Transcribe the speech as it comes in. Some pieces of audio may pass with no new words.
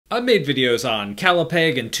I've made videos on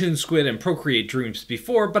Calipeg and Toon Squid and Procreate Dreams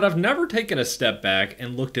before, but I've never taken a step back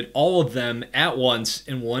and looked at all of them at once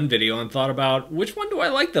in one video and thought about which one do I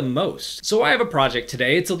like the most. So I have a project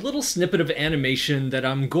today. It's a little snippet of animation that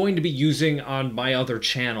I'm going to be using on my other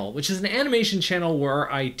channel, which is an animation channel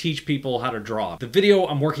where I teach people how to draw. The video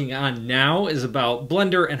I'm working on now is about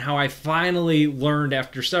Blender and how I finally learned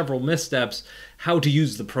after several missteps how to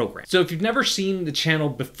use the program. So if you've never seen the channel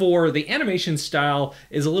before, the animation style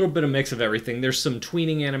is a little bit of a mix of everything. There's some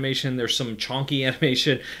tweening animation, there's some chonky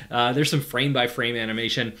animation, there's some frame-by-frame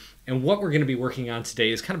animation, and what we're going to be working on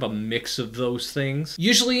today is kind of a mix of those things.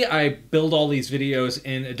 Usually I build all these videos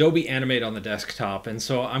in Adobe Animate on the desktop, and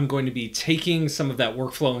so I'm going to be taking some of that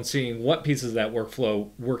workflow and seeing what pieces of that workflow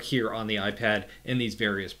work here on the iPad in these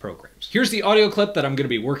various programs. Here's the audio clip that I'm going to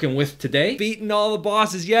be working with today. Beaten all the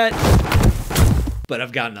bosses yet, but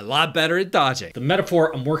I've gotten a lot better at dodging. The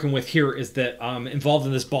metaphor I'm working with here is that I'm involved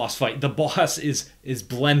in this boss fight. The boss is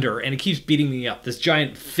Blender, and it keeps beating me up. This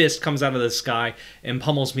giant fist comes out of the sky and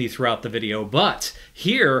pummels me throughout the video, but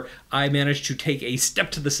here I managed to take a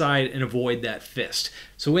step to the side and avoid that fist.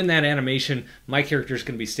 So in that animation, my character is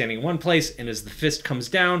going to be standing in one place, and as the fist comes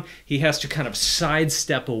down, he has to kind of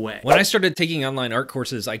sidestep away. When I started taking online art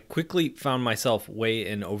courses, I quickly found myself way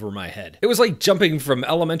in over my head. It was like jumping from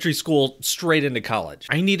elementary school straight into college.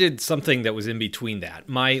 I needed something that was in between that.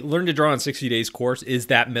 My Learn to Draw in 60 Days course is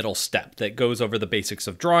that middle step that goes over the basics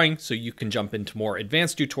of drawing so you can jump into more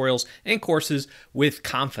advanced tutorials and courses with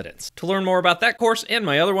confidence. To learn more about that course and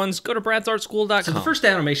my other ones, go to bradsartschool.com. So the first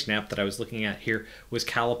animation app that I was looking at here was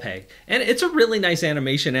Calipeg, and it's a really nice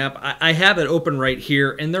animation app. I have it open right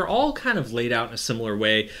here, and they're all kind of laid out in a similar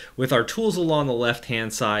way with our tools along the left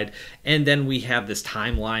hand side, and then we have this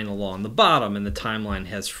timeline along the bottom, and the timeline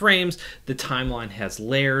has frames, the timeline has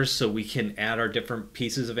layers, so we can add our different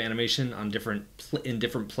pieces of animation on in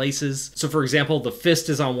different places. So for example, the fist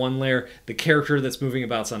is on one layer, the character that's moving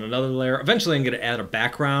about is on another layer. Eventually I'm going to add a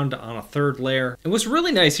background on a third layer. And what's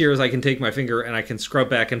really nice here is I can take my finger and I can scrub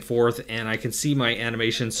back and forth, and I can see my animation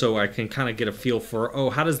so I can kind of get a feel for, oh,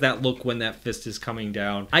 how does that look when that fist is coming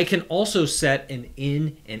down? I can also set an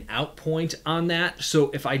in and out point on that. So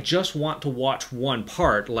if I just want to watch one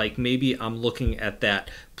part, like maybe I'm looking at that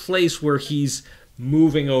place where he's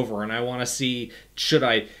moving over and I want to see, should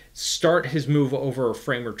I start his move over a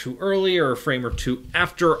frame or two early or a frame or two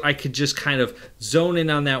after, I could just kind of zone in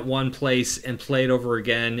on that one place and play it over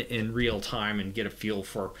again in real time and get a feel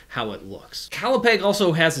for how it looks. Calipeg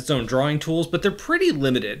also has its own drawing tools, but they're pretty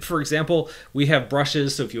limited. For example, we have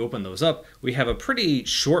brushes, so if you open those up, we have a pretty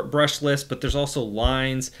short brush list, but there's also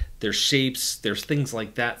lines, there's shapes, there's things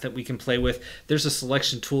like that that we can play with. There's a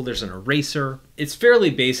selection tool, there's an eraser. It's fairly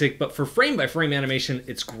basic, but for frame-by-frame animation,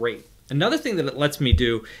 it's great. Another thing that it lets me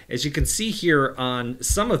do, as you can see here on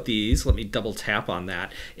some of these, let me double tap on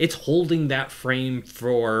that, it's holding that frame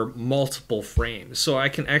for multiple frames. So I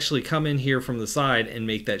can actually come in here from the side and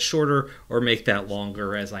make that shorter or make that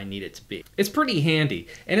longer as I need it to be. It's pretty handy,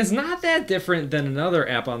 and it's not that different than another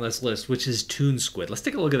app on this list, which is Toon Squid. Let's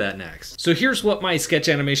take a look at that next. So here's what my sketch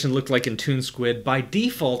animation looked like in Toon Squid. By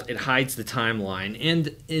default, it hides the timeline,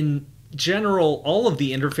 and in general, all of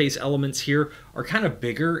the interface elements here are kind of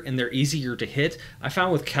bigger and they're easier to hit. I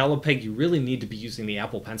found with Calipeg you really need to be using the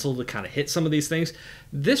Apple Pencil to kind of hit some of these things.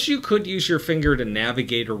 This you could use your finger to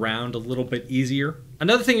navigate around a little bit easier.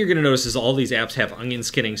 Another thing you're going to notice is all these apps have onion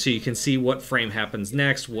skinning, so you can see what frame happens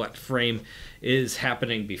next, what frame is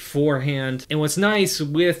happening beforehand. And what's nice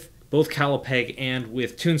with both Calipeg and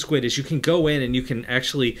with Toon Squid is you can go in and you can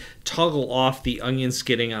actually toggle off the onion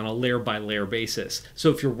skinning on a layer by layer basis. So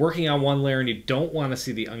if you're working on one layer and you don't want to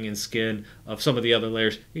see the onion skin of some of the other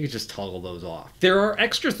layers, you can just toggle those off. There are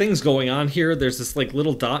extra things going on here. There's this like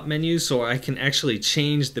little dot menu, so I can actually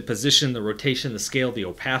change the position, the rotation, the scale, the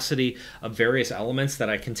opacity of various elements that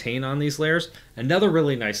I contain on these layers. Another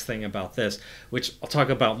really nice thing about this, which I'll talk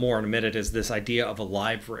about more in a minute, is this idea of a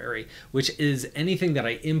library, which is anything that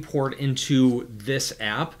I import into this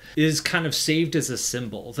app is kind of saved as a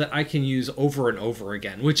symbol that I can use over and over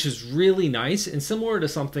again, which is really nice and similar to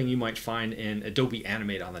something you might find in Adobe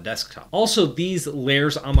Animate on the desktop. Also, these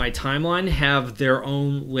layers on my timeline have their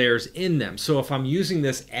own layers in them. So if I'm using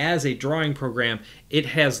this as a drawing program, it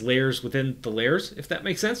has layers within the layers, if that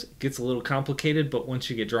makes sense. It gets a little complicated, but once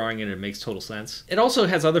you get drawing it makes total sense. It also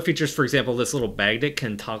has other features. For example, this little magnet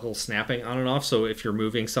can toggle snapping on and off, so if you're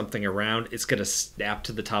moving something around, it's going to snap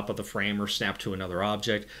to the top of the frame or snap to another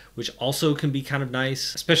object, which also can be kind of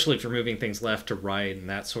nice, especially if you're moving things left to right and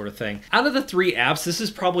that sort of thing. Out of the three apps, this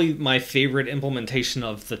is probably my favorite implementation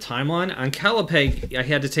of the timeline. On Calipeg, I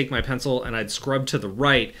had to take my pencil and I'd scrub to the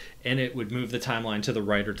right and it would move the timeline to the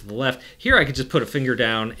right or to the left. Here I could just put a finger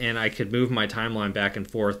down and I could move my timeline back and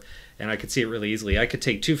forth, and I could see it really easily. I could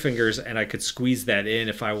take 2 fingers and I could squeeze that in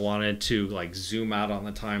if I wanted to like zoom out on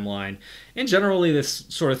the timeline. And generally this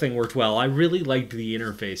sort of thing worked well. I really liked the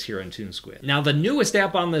interface here on Toon Squid. Now the newest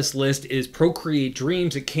app on this list is Procreate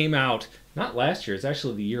Dreams. It came out not last year, it's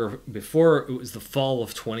actually the year before. It was the fall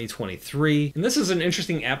of 2023. And this is an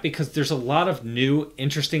interesting app because there's a lot of new,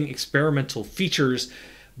 interesting experimental features,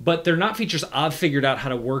 but they're not features I've figured out how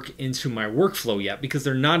to work into my workflow yet, because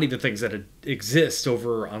they're not even things that exist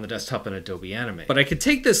over on the desktop in Adobe Animate. But I could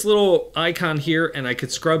take this little icon here and I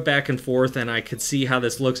could scrub back and forth and I could see how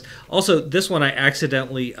this looks. Also, this one I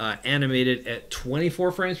accidentally animated at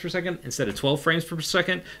 24 frames per second instead of 12 frames per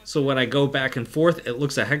second. So when I go back and forth, it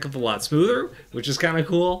looks a heck of a lot smoother, which is kind of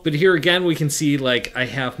cool. But here again, we can see like I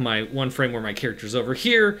have my one frame where my character's over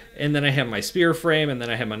here, and then I have my spear frame, and then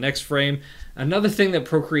I have my next frame. Another thing that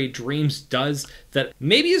Procreate Dreams does that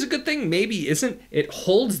maybe is a good thing, maybe isn't, it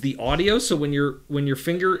holds the audio, so when your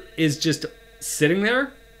finger is just sitting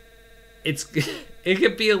there, it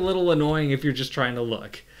can be a little annoying if you're just trying to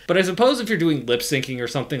look. But I suppose if you're doing lip syncing or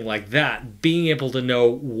something like that, being able to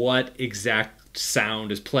know what exact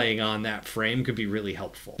sound is playing on that frame could be really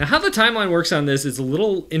helpful. Now, how the timeline works on this is a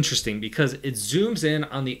little interesting because it zooms in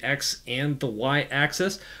on the X and the Y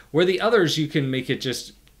axis, where the others you can make it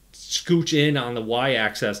just scooch in on the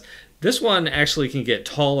y-axis. This one actually can get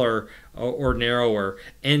taller or narrower,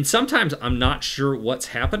 and sometimes I'm not sure what's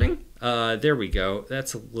happening. There we go.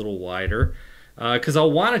 That's a little wider, because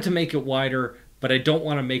I'll want it to make it wider, but I don't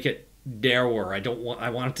want to make it narrower. I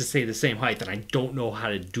want it to stay the same height, and I don't know how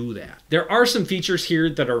to do that. There are some features here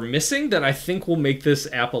that are missing that I think will make this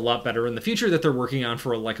app a lot better in the future, that they're working on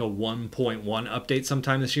for like a 1.1 update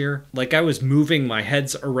sometime this year. Like, I was moving my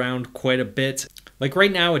heads around quite a bit. Like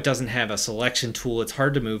right now, it doesn't have a selection tool. It's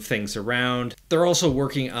hard to move things around. They're also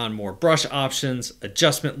working on more brush options,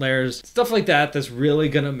 adjustment layers, stuff like that that's really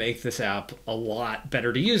gonna make this app a lot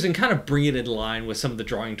better to use and kind of bring it in line with some of the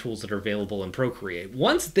drawing tools that are available in Procreate.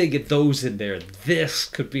 Once they get those in there, this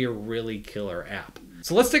could be a really killer app.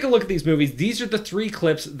 So let's take a look at these movies. These are the 3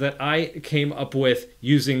 clips that I came up with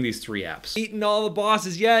using these 3 apps. Eaten all the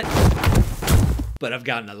bosses yet, but I've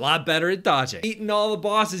gotten a lot better at dodging. Eaten all the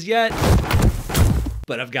bosses yet,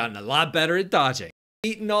 but I've gotten a lot better at dodging.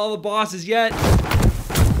 Eaten all the bosses yet,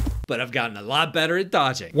 but I've gotten a lot better at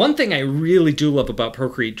dodging. One thing I really do love about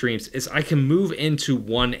Procreate Dreams is I can move into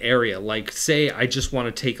one area. Like, say I just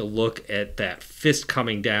want to take a look at that fist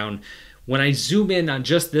coming down. When I zoom in on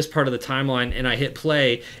just this part of the timeline and I hit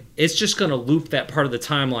play, it's just going to loop that part of the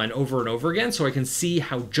timeline over and over again, so I can see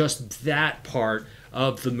how just that part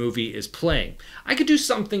of the movie is playing. I could do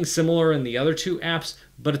something similar in the other 2 apps,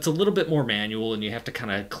 but it's a little bit more manual and you have to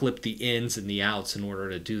kind of clip the ins and the outs in order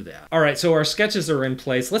to do that. All right, so our sketches are in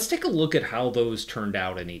place. Let's take a look at how those turned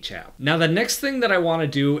out in each app. Now, the next thing that I want to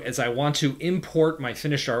do is I want to import my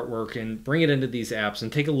finished artwork and bring it into these apps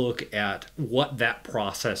and take a look at what that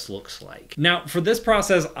process looks like. Now, for this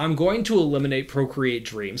process, I'm going to eliminate Procreate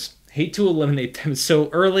Dreams. Hate to eliminate them so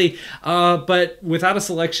early, but without a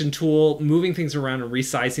selection tool, moving things around and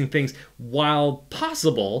resizing things, while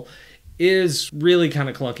possible, is really kind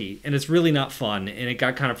of clunky, and it's really not fun, and it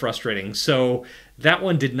got kind of frustrating. So that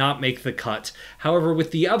one did not make the cut. However,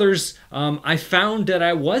 with the others, I found that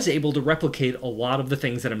I was able to replicate a lot of the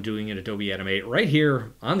things that I'm doing in Adobe Animate right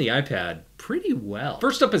here on the iPad pretty well.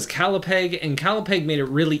 First up is Calipeg, and Calipeg made it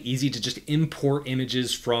really easy to just import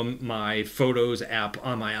images from my Photos app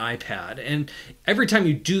on my iPad. And every time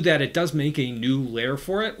you do that, it does make a new layer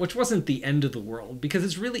for it, which wasn't the end of the world, because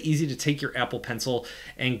it's really easy to take your Apple Pencil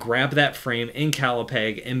and grab that frame in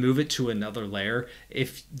Calipeg and move it to another layer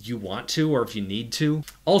if you want to or if you need to.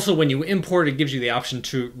 Also, when you import, it gives you the option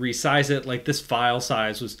to resize it. Like, this file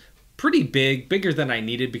size was pretty big, bigger than I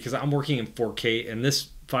needed because I'm working in 4K, and this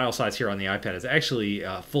file size here on the iPad is actually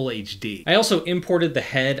full HD. I also imported the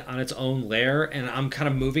head on its own layer, and I'm kind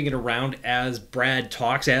of moving it around as Brad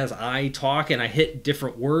talks, as I talk, and I hit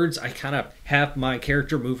different words. I kind of have my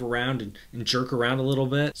character move around and jerk around a little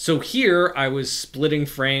bit. So here I was splitting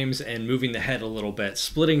frames and moving the head a little bit,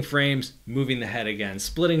 splitting frames, moving the head again,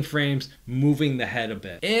 splitting frames, moving the head a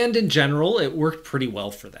bit. And in general, it worked pretty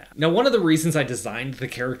well for that. Now, one of the reasons I designed the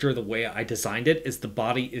character the way I designed it is the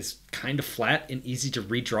body is kind of flat and easy to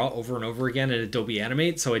redraw over and over again in Adobe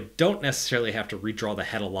Animate, so I don't necessarily have to redraw the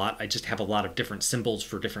head a lot. I just have a lot of different symbols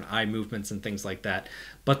for different eye movements and things like that.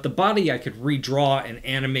 but the body I could redraw and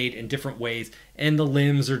animate in different ways, and the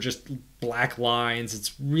limbs are just black lines.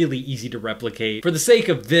 It's really easy to replicate. For the sake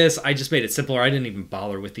of this, I just made it simpler. I didn't even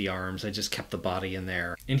bother with the arms. I just kept the body in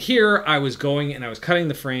there. And here I was going and I was cutting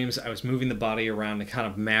the frames. I was moving the body around to kind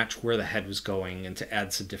of match where the head was going and to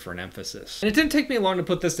add some different emphasis. And it didn't take me long to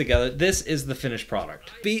put this together. This is the finished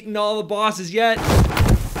product. Beaten all the bosses yet,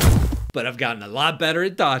 but I've gotten a lot better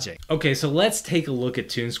at dodging. Okay, so let's take a look at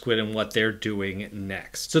Toon Squid and what they're doing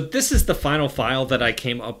next. So this is the final file that I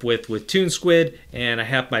came up with Toon Squid, and I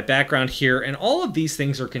have my background here, and all of these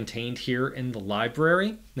things are contained here in the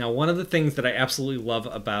library. Now, one of the things that I absolutely love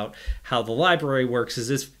about how the library works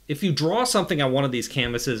is if you draw something on one of these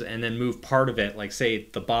canvases and then move part of it, like say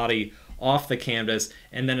the body off the canvas,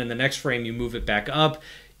 and then in the next frame you move it back up,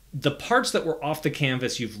 the parts that were off the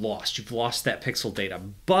canvas you've lost that pixel data.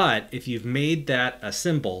 But if you've made that a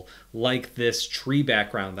symbol, like this tree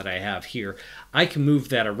background that I have here, I can move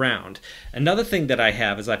that around. Another thing that I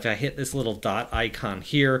have is if I hit this little dot icon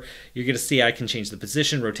here, you're gonna see I can change the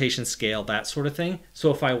position, rotation, scale, that sort of thing.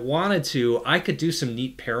 So if I wanted to, I could do some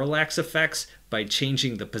neat parallax effects by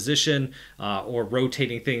changing the position or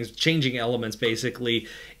rotating things, changing elements basically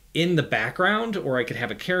in the background, or I could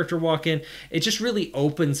have a character walk in. It just really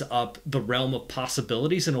opens up the realm of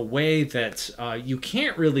possibilities in a way that you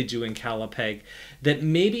can't really do in Calipeg, that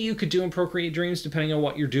maybe you could do in Procreate Dreams depending on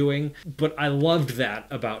what you're doing, but I loved that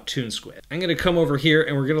about Toon Squid. I'm gonna come over here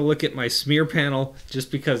and we're gonna look at my smear panel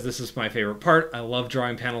just because this is my favorite part. I love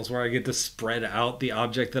drawing panels where I get to spread out the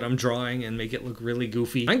object that I'm drawing and make it look really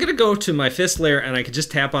goofy. I'm gonna go to my fist layer and I can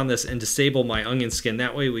just tap on this and disable my onion skin.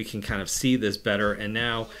 That way we can kind of see this better. And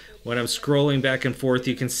now when I'm scrolling back and forth,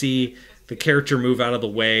 you can see the character move out of the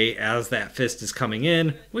way as that fist is coming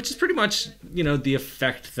in, which is pretty much, you know, the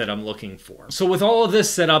effect that I'm looking for. So with all of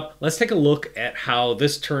this set up, let's take a look at how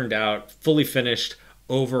this turned out fully finished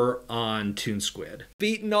over on Toon Squid.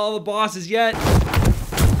 Beaten all the bosses yet,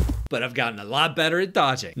 but I've gotten a lot better at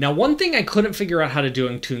dodging. Now, one thing I couldn't figure out how to do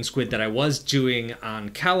in Toon Squid that I was doing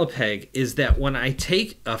on Calipeg is that when I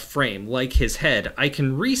take a frame like his head, I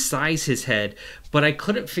can resize his head, but I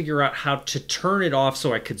couldn't figure out how to turn it off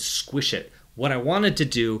so I could squish it. What I wanted to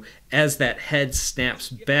do as that head snaps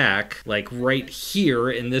back, like right here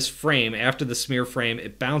in this frame, after the smear frame,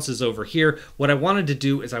 it bounces over here. What I wanted to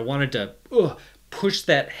do is I wanted to push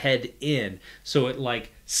that head in so it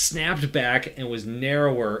like snapped back and was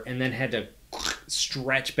narrower and then had to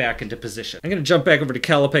stretch back into position. I'm going to jump back over to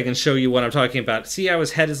Calipeg and show you what I'm talking about. See how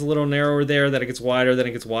his head is a little narrower there, then it gets wider, then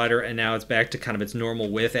it gets wider, and now it's back to kind of its normal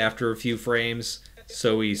width after a few frames.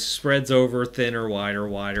 So he spreads over, thinner, wider,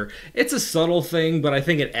 wider. It's a subtle thing, but I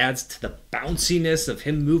think it adds to the bounciness of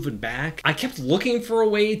him moving back. I kept looking for a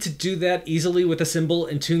way to do that easily with a symbol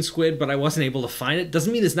in Toon Squid, but I wasn't able to find it.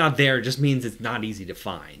 Doesn't mean it's not there, it just means it's not easy to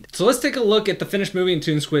find. So let's take a look at the finished movie in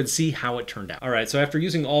Toon Squid, see how it turned out. All right, so after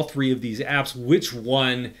using all three of these apps, which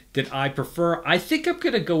one did I prefer? I think I'm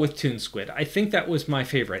gonna go with Toon Squid. I think that was my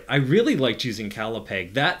favorite. I really liked using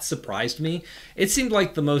Calipeg. That surprised me. It seemed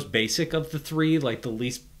like the most basic of the three, like the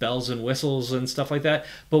least bells and whistles and stuff like that.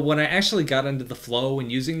 But when I actually got into the flow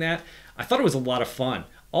and using that, I thought it was a lot of fun.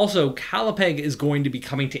 Also, Calipeg is going to be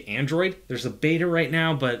coming to Android. There's a beta right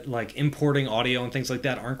now, but like importing audio and things like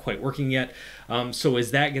that aren't quite working yet. So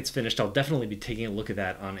as that gets finished, I'll definitely be taking a look at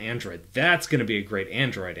that on Android. That's going to be a great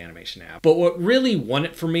Android animation app. But what really won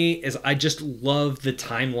it for me is I just love the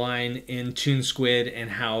timeline in Toon Squid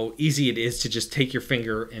and how easy it is to just take your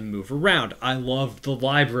finger and move around. I love the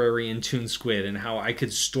library in Toon Squid and how I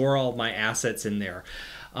could store all my assets in there.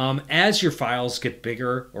 As your files get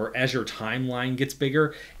bigger or as your timeline gets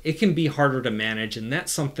bigger, it can be harder to manage, and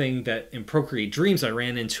that's something that in Procreate Dreams I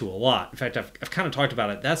ran into a lot. In fact, I've kind of talked about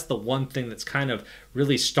it. That's the one thing that's kind of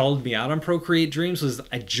really stalled me out on Procreate Dreams, was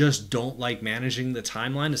I just don't like managing the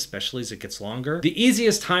timeline, especially as it gets longer. The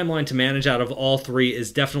easiest timeline to manage out of all three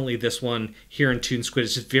is definitely this one here in Toon Squid.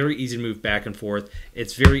 It's just very easy to move back and forth.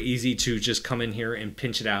 It's very easy to just come in here and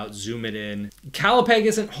pinch it out, zoom it in. Calipeg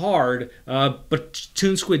isn't hard, but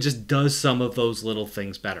Toon Squid just does some of those little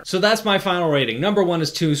things better. So that's my final rating. Number 1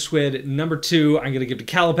 is Toon Squid. Number 2, I'm going to give to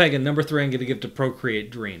Calipeg. And number 3, I'm going to give to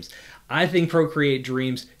Procreate Dreams. I think Procreate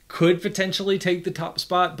Dreams could potentially take the top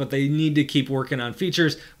spot, but they need to keep working on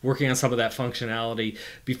features, working on some of that functionality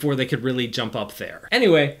before they could really jump up there.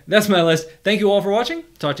 Anyway, that's my list. Thank you all for watching.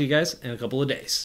 Talk to you guys in a couple of days.